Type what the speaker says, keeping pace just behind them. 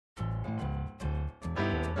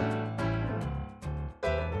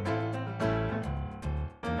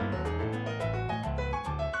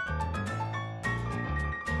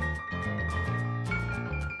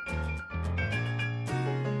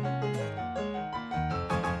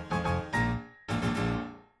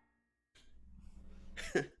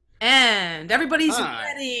And everybody's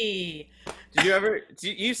Hi. ready.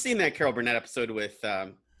 You've seen that Carol Burnett episode with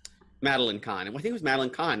Madeline Kahn? I think it was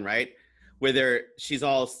Madeline Kahn, right? Where she's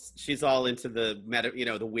all into the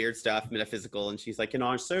the weird stuff, metaphysical, and she's like, in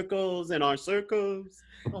our circles, in our circles.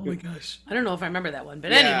 Oh my gosh. I don't know if I remember that one,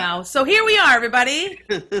 but Yeah. anyhow, so here we are, everybody.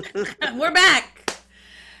 We're back.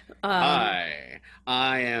 Hi,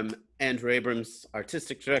 I am Andrew Abrams,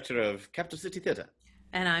 artistic director of Capital City Theatre.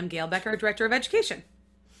 And I'm Gail Becker, Director of Education.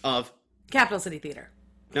 Of Capital City Theater.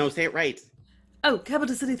 No, say it right. Oh,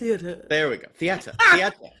 Capital City Theater. There we go. Theatre.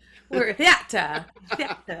 We're theater,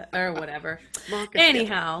 or whatever. Marcus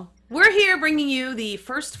Anyhow, we're here bringing you the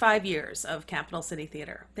first 5 years of Capital City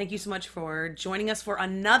Theater. Thank you so much for joining us for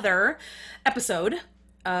another episode.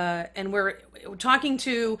 And we're talking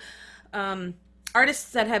to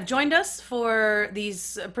artists that have joined us for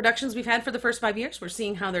these productions we've had for the first 5 years. We're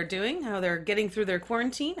seeing how they're doing, how they're getting through their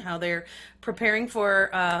quarantine, how they're preparing for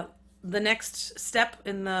the next step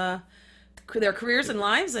in their careers and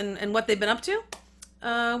lives, and what they've been up to.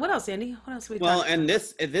 What else, Andy? What else are we talking about? And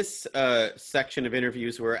this section of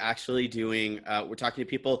interviews, we're actually doing, we're talking to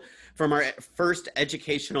people from our first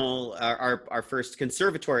educational, our first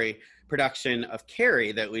conservatory production of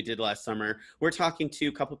Carrie that we did last summer. We're talking to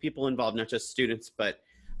a couple people involved, not just students, but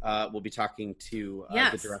we'll be talking to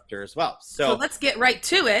the director as well. So let's get right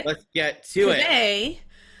to it. Let's get to it. Today,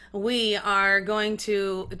 we are going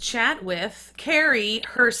to chat with Carrie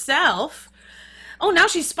herself. Oh, now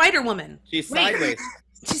she's Spider-Woman. She's sideways.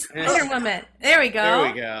 She's Spider-Woman. There we go.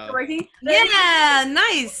 There we go. Working? Yeah,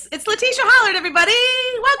 nice. It's Laetitia Hollard, everybody.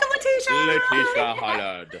 Welcome, Laetitia Laetitia.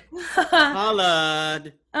 Hollard.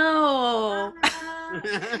 Hollard. Oh,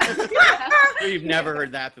 You've never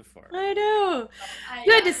heard that before. I do.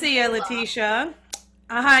 Good to see you, Laetitia.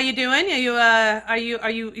 How you doing? Are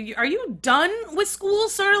you done with school,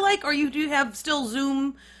 sort of like, or do you have still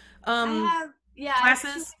Zoom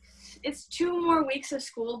classes? It's 2 more weeks of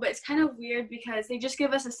school, but it's kind of weird because they just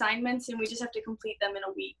give us assignments and we just have to complete them in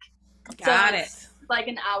a week. Got it. Like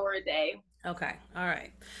an hour a day. Okay. All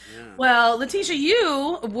right. Yeah. Well, Laetitia,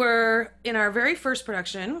 you were in our very first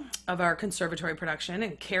production of our conservatory production,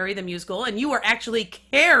 and Carrie the musical, and you were actually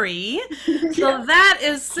Carrie. So that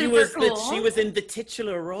is super cool. She was in the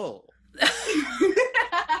titular role.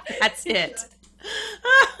 That's it.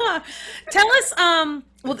 Tell us,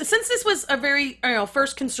 well, since this was a very,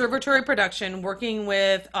 first conservatory production, working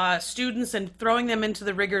with students and throwing them into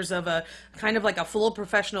the rigors of a kind of like a full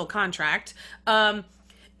professional contract,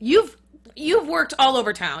 you've worked all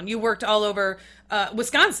over town. You worked all over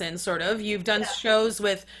Wisconsin, sort of. You've done shows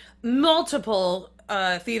with multiple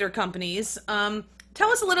theater companies. Tell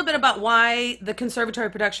us a little bit about why the conservatory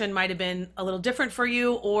production might have been a little different for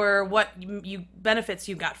you, or what benefits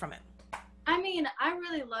you got from it. I mean, I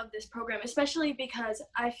really love this program, especially because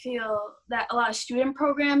I feel that a lot of student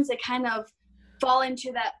programs, they kind of fall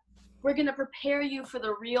into that we're going to prepare you for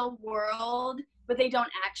the real world, but they don't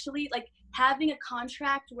actually. Like, having a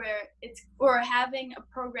contract or having a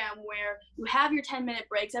program where you have your 10-minute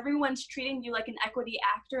breaks, everyone's treating you like an equity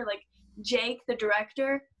actor. Like Jake, the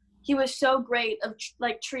director, he was so great of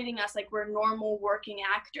treating us like we're normal working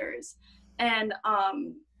actors. And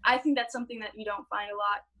I think that's something that you don't find a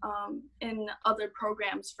lot in other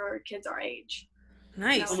programs for kids our age.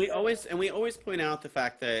 Nice. And we always point out the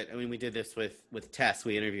fact that, I mean, we did this with Tess.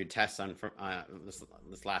 We interviewed Tess on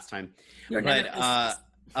this last time. We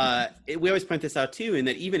always point this out too, in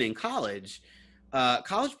that even in college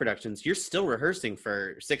productions, you're still rehearsing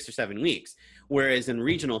for 6 or 7 weeks, whereas in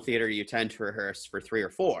regional theater you tend to rehearse for 3 or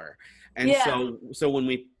 4. And so when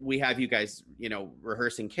we have you guys,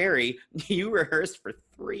 rehearsing Carrie, you rehearsed for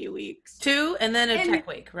 3 weeks. 2 and then a tech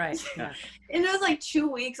week, right? Yeah. And it was like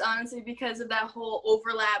 2 weeks, honestly, because of that whole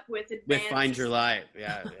overlap with advanced. With Find Your Life,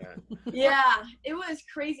 yeah. Yeah, it was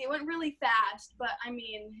crazy. It went really fast, but I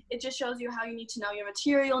mean, it just shows you how you need to know your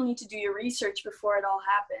material, need to do your research before it all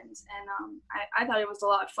happens. And I thought it was a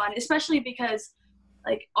lot of fun, especially because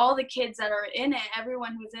like all the kids that are in it,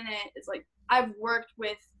 everyone who's in it is like, I've worked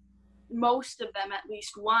with most of them at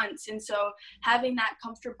least once, and so having that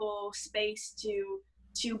comfortable space to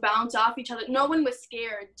bounce off each other, no one was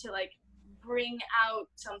scared to like bring out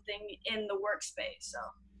something in the workspace. So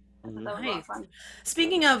I thought that was a lot of fun.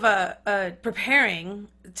 Speaking of preparing,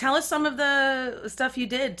 tell us some of the stuff you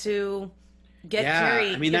did to get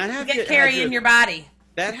Carrie. I mean, get Carrie in your body.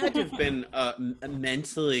 That had to have been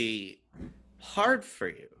mentally hard for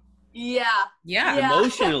you. Yeah.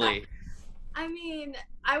 Emotionally. I mean,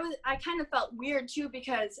 I kind of felt weird too,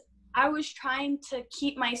 because I was trying to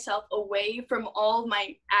keep myself away from all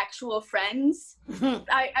my actual friends.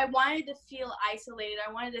 I wanted to feel isolated.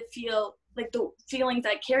 I wanted to feel like the feelings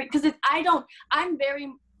I carry, because I'm very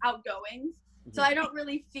outgoing, so I don't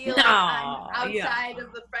really feel like I'm outside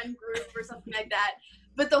of the friend group or something like that.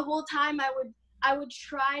 But the whole time I would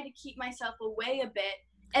try to keep myself away a bit,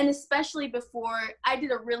 and especially before I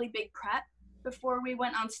did a really big prep before we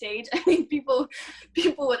went on stage. I think people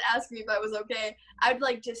would ask me if I was okay. I'd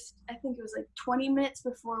I think it was like 20 minutes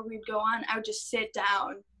before we'd go on, I would just sit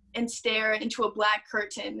down and stare into a black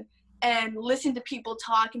curtain and listen to people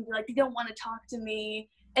talk and be like, they don't want to talk to me,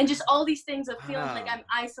 and just all these things of feeling like I'm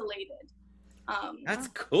isolated. That's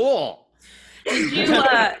cool.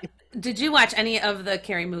 Did you watch any of the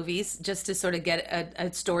Carrie movies just to sort of get a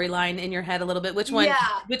storyline in your head a little bit? Which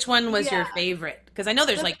one was your favorite? Because I know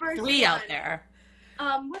there's like 3 out there.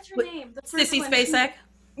 What's her name? Sissy Spacek?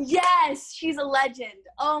 Yes, she's a legend.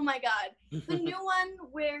 Oh my God. The new one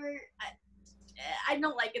where I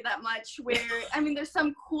don't like it that much, where, I mean, there's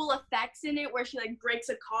some cool effects in it where she like breaks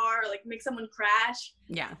a car or like makes someone crash.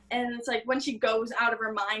 Yeah. And it's like when she goes out of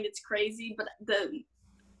her mind, it's crazy, but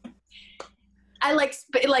I like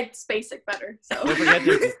Spacek better. So don't forget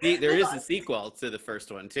there is a sequel to the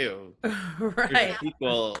first one too. Right. There's a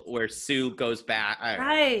sequel where Sue goes back.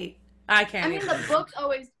 Right. I can't. I mean, the book's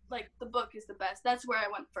always the book is the best. That's where I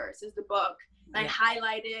went first, is the book. And I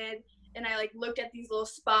highlighted and I like looked at these little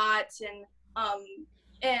spots,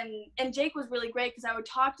 and Jake was really great because I would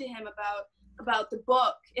talk to him about the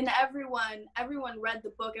book, and everyone read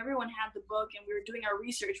the book, everyone had the book, and we were doing our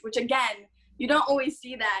research, which again, you don't always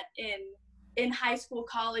see that in high school,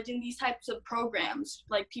 college, in these types of programs,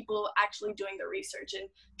 like people actually doing the research and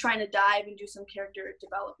trying to dive and do some character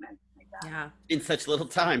development like that. Yeah. In such little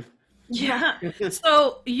time. Yeah.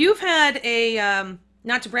 So you've had a,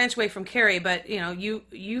 not to branch away from Carrie, but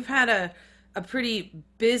you've had a pretty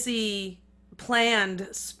busy planned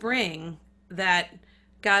spring that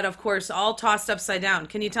got, of course, all tossed upside down.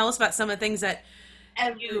 Can you tell us about some of the things that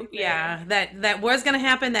that was going to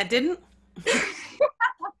happen that didn't?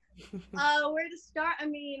 Where to start? I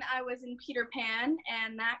mean, I was in Peter Pan,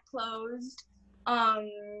 and that closed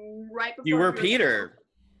right before. You were Peter.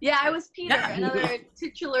 Yeah, I was Peter. Yeah. Another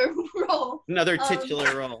titular role. Another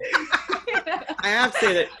titular role. I have to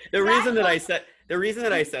say that the reason that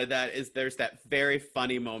I said that is there's that very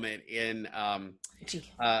funny moment in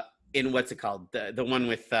what's it called, the one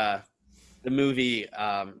with the movie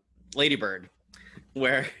Lady Bird,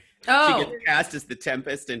 where she gets cast as the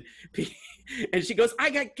Tempest, and she goes, I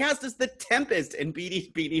got cast as the Tempest, and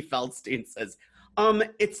Beanie Feldstein says,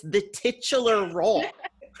 it's the titular role.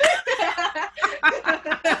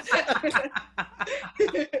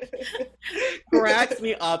 Cracks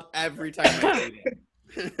me up every time I see it.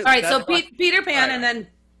 All right, so Peter Pan, and then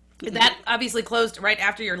that obviously closed right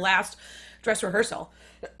after your last dress rehearsal.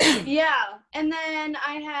 Yeah, and then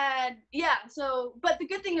I had, but the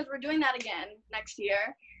good thing is we're doing that again next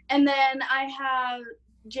year. And then I have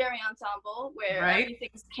Jerry Ensemble, where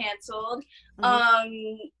everything's canceled.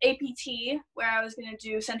 APT, where I was going to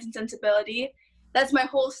do Sense and Sensibility. That's my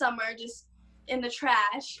whole summer just in the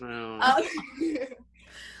trash. Oh.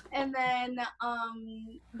 And then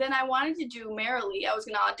I wanted to do Merrily. I was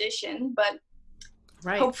going to audition, but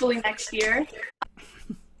hopefully next year.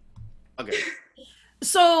 Okay.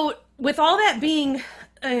 So with all that being,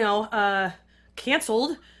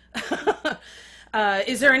 canceled,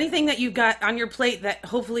 is there anything that you've got on your plate that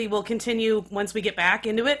hopefully will continue once we get back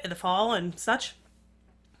into it in the fall and such?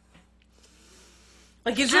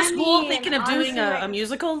 Like, is your school thinking of doing a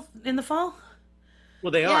musical in the fall? Well,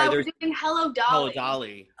 they are. They're doing Hello Dolly. Hello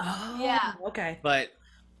Dolly. Oh, yeah. Okay. But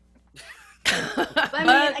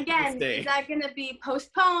I mean, again, is that going to be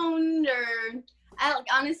postponed, or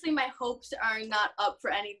honestly, my hopes are not up for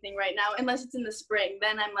anything right now, unless it's in the spring.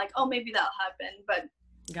 Then I'm like, oh, maybe that'll happen. But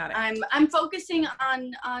got it. I'm focusing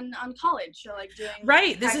on college, so like doing.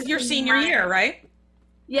 Right. This is your senior year, right?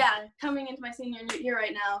 Yeah, coming into my senior year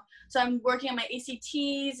right now. So I'm working on my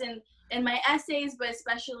ACTs and my essays, but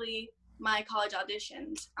especially my college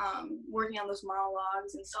auditions, working on those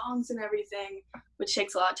monologues and songs and everything, which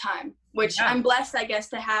takes a lot of time, which I'm blessed, I guess,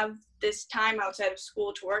 to have this time outside of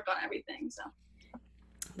school to work on everything. So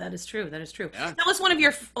that is true. Yeah. Tell us one of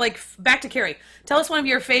your, back to Carrie, tell us one of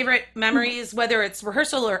your favorite memories, whether it's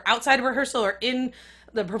rehearsal or outside of rehearsal or in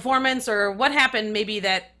the performance, or what happened maybe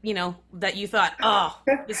that, that you thought, oh,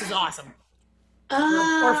 this is awesome.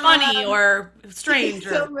 Or funny or strange.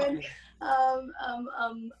 So many.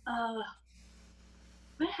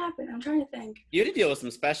 What happened? I'm trying to think. you had to deal with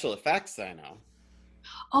some special effects, I know.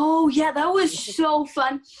 Oh yeah, that was so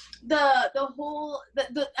fun. The whole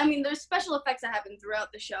I mean, there's special effects that happen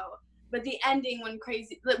throughout the show, but the ending when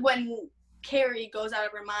Carrie goes out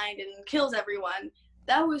of her mind and kills everyone,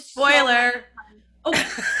 that was spoiler. So fun. Oh.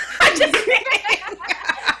 I'm just kidding.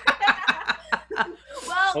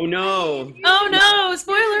 Well, oh no! Oh no!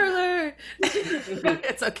 Spoiler alert!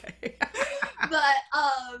 It's okay. But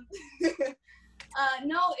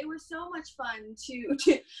no, it was so much fun to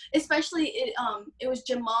especially it was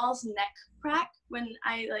Jamal's neck crack when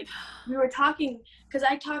we were talking, because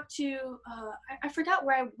I talked to I forgot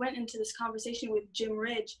where I went into this conversation with Jim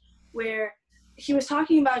Ridge, where he was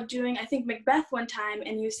talking about doing, I think, Macbeth one time,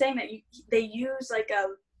 and he was saying that they use like a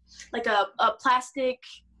plastic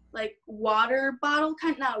water bottle,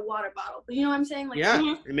 not a water bottle, but you know what I'm saying?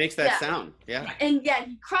 It makes that sound. Yeah. And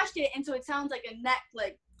he crushed it, and so it sounds like a neck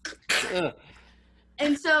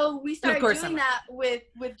And so we started doing that with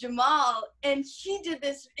Jamal, and he did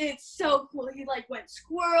this. It's so cool. He went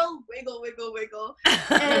squirrel, wiggle, wiggle, wiggle,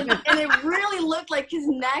 and it really looked like his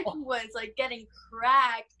neck was getting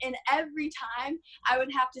cracked. And every time I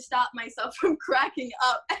would have to stop myself from cracking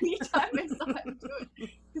up anytime I saw him do it,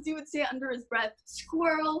 because he would say under his breath,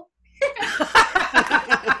 "Squirrel."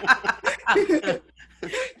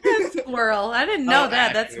 Squirrel. I didn't know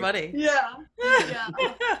that. That's funny. Yeah.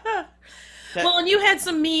 Well, and you had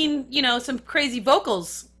some crazy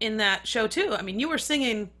vocals in that show too. I mean, you were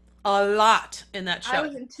singing a lot in that show. I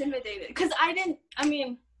was intimidated because I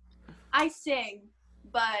sing,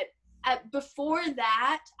 but before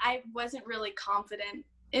that, I wasn't really confident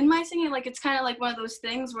in my singing. It's kind of like one of those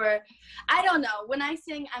things where, I don't know, when I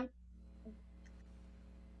sing, I'm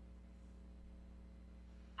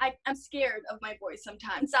scared of my voice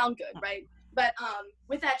sometimes. Sound good, right? But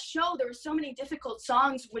with that show, there were so many difficult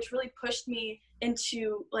songs, which really pushed me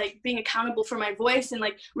into being accountable for my voice and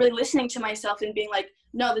really listening to myself and being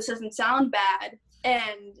no, this doesn't sound bad,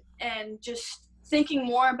 and just thinking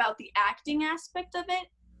more about the acting aspect of it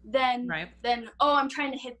than I'm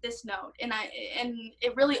trying to hit this note, and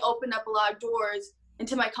it really opened up a lot of doors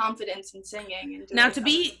into my confidence in singing. And now to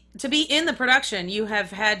be in the production, you have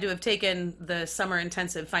had to have taken the summer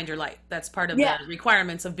intensive Find Your Light. That's part of the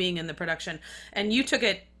requirements of being in the production, and you took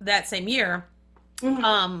it that same year.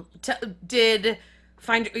 Mm-hmm.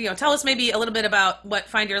 Tell us maybe a little bit about what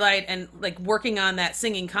Find Your Light and working on that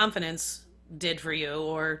singing confidence did for you,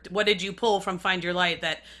 or what did you pull from Find Your Light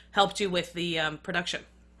that helped you with the production?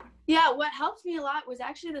 Yeah, what helped me a lot was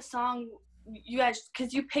actually the song. You guys,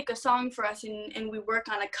 because you pick a song for us and we work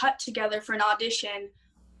on a cut together for an audition,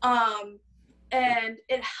 and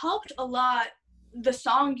it helped a lot, the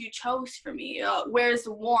song you chose for me, Where's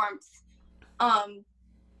the Warmth, and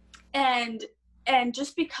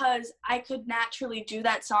just because I could naturally do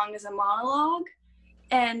that song as a monologue,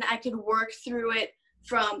 and I could work through it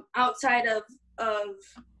from outside of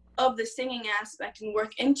the singing aspect and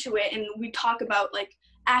work into it, and we talk about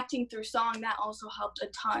acting through song. That also helped a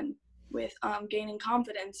ton with gaining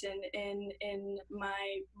confidence in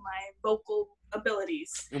my vocal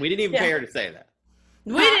abilities. And we didn't even pay her to say that.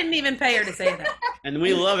 We didn't even pay her to say that. And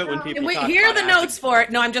we love it when people talk here are about the notes for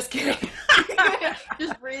it. No, I'm just kidding.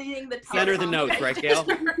 Just reading the send her the notes, right, Gail?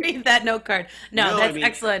 Read that note card. No, that's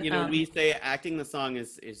excellent. We say acting the song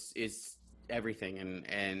is everything,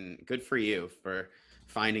 and good for you for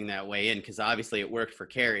finding that way in, because obviously it worked for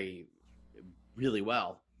Carrie really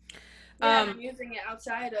well. I'm using it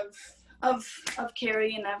outside of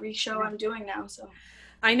Carrie in every show I'm doing now. So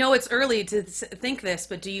I know it's early to think this,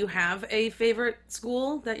 but do you have a favorite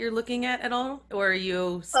school that you're looking at all, or are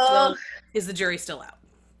you still? Is the jury still out?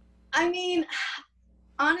 I mean,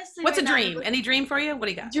 honestly, what's a dream? Any dream for you? What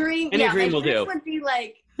do you got? Dream. Any dream will do. Would be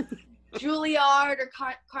Juilliard or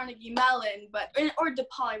Carnegie Mellon, or DePaul.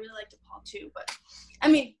 I really like DePaul too, but I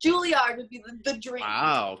mean, Juilliard would be the dream.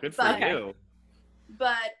 Wow, good for you.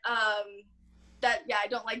 But I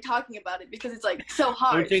don't like talking about it because it's so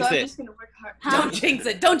hard. Don't jinx so I'm it. just gonna work hard. Don't jinx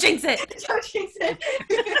it. Don't jinx it. Don't jinx it.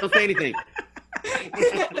 Don't say anything.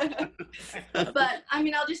 But I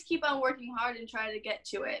mean, I'll just keep on working hard and try to get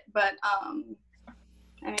to it. But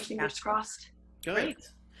fingers crossed. Good. Great.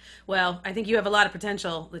 Well, I think you have a lot of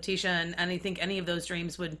potential, Laetitia, and I think any of those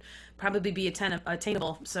dreams would probably be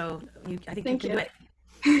attainable. So I think you can do it.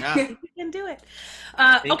 Yeah. You can do it.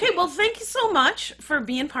 Well, thank you so much for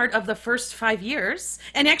being part of the first 5 years.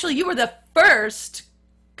 And actually, you were the first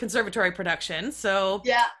conservatory production. So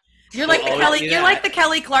yeah, you're like the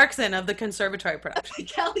Kelly Clarkson of the conservatory production.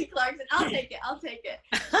 Kelly Clarkson, I'll take it.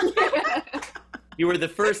 You were the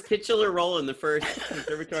first titular role in the first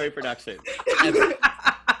conservatory production ever.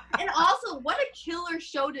 And also, what a killer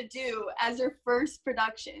show show to do as your first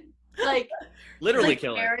production. Like literally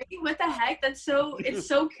killer. Carrie, what the heck? It's so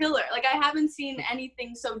killer. Like I haven't seen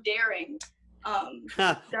anything so daring.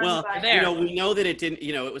 Well, we know that it didn't,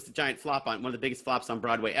 it was a giant flop, on one of the biggest flops on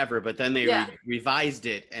Broadway ever, but then they revised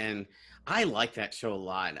it, and I like that show a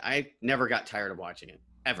lot. I never got tired of watching it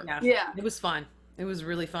ever. Yeah. It was fun. It was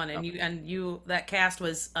really fun, and that cast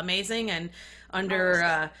was amazing, and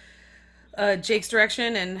under Jake's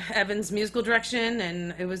direction and Evan's musical direction,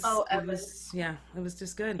 and it was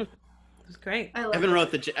just good. It was great. Evan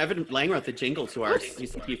Lang wrote the jingle to our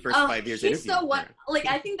CCT first 5 years interview. So what? Like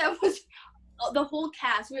I think that was the whole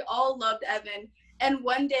cast. We all loved Evan. And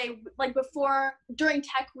one day, like during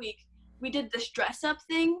Tech Week, we did this dress up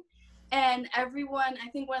thing, and everyone, I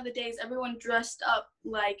think one of the days, everyone dressed up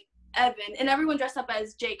like Evan, and everyone dressed up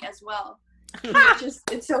as Jake as well.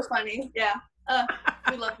 It's so funny. Yeah.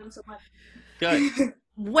 We love him so much. Good.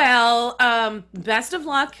 Well, best of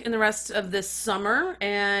luck in the rest of this summer,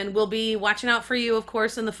 and we'll be watching out for you, of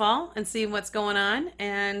course, in the fall and seeing what's going on.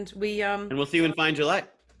 And we'll see you in Fine July.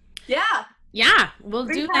 Yeah, we'll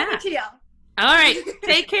do that. All right,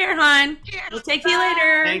 take care, hon. We'll take you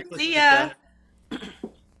later. Thanks, see ya.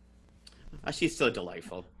 She's so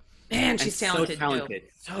delightful. Man, she's talented. So talented.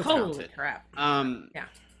 So Holy talented. Crap. Yeah.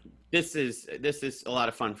 This is a lot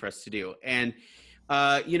of fun for us to do, and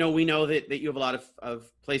we know that you have a lot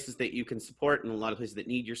of places that you can support, and a lot of places that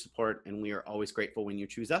need your support, and we are always grateful when you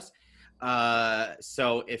choose us.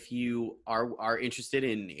 So if you are interested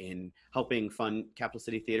in helping fund Capital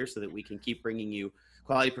City Theater so that we can keep bringing you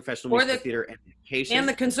quality professional musical theater and education. And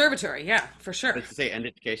the conservatory, yeah, for sure. Let's say and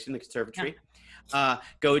education, the conservatory. Yeah.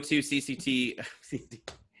 Go to CCT.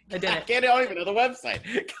 I did it. I don't even know the website.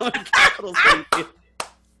 Go to Capital City Theater.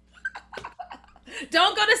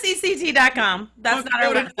 Don't go to cct.com. That's not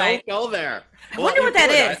our website. Don't go there. I wonder what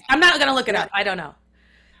that is. I'm not going to look it up. I don't know.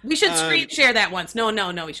 We should screen share that once. No,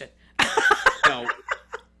 we should. No,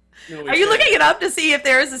 are you looking it up to see if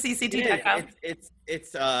there is a cct.com?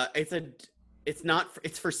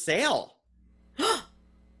 It's for sale.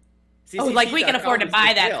 Oh, like we can afford to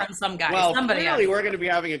buy that from some guy. Well, somebody clearly we're going to be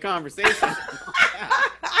having a conversation.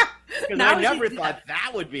 Because I never thought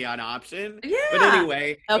that would be an option. Yeah. But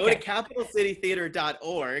anyway, go to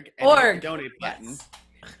capitalcitytheater.org and hit the donate button.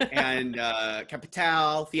 And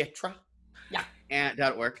Capital Theatre. Yeah. And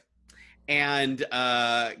 .org. And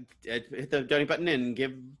hit the donate button and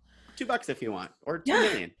give $2 if you want, or $2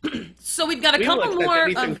 million. So we've got a couple more.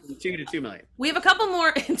 From $2 to $2 million. We have a couple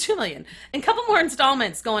more $2 million, and a couple more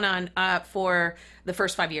installments going on for the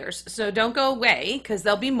first 5 years. So don't go away because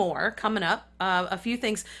there'll be more coming up. A few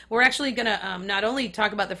things. We're actually going to not only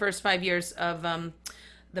talk about the first 5 years of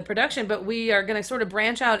the production, but we are going to sort of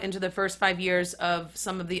branch out into the first 5 years of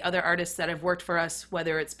some of the other artists that have worked for us,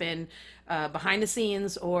 whether it's been behind the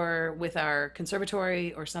scenes or with our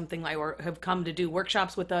conservatory or something like, or have come to do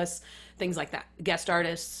workshops with us, things like that, guest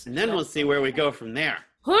artists. And then we'll see where we go from there.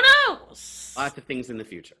 Who knows? Lots of things in the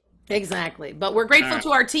future. Exactly. But we're grateful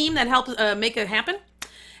to our team that helped make it happen.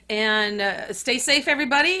 And stay safe,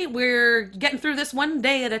 everybody. We're getting through this one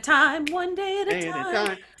day at a time. One day at a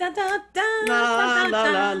time. Da, da, da, la, la,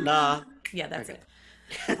 la, la. Yeah, that's it.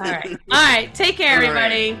 All right. Take care,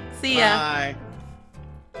 everybody. See ya. Bye.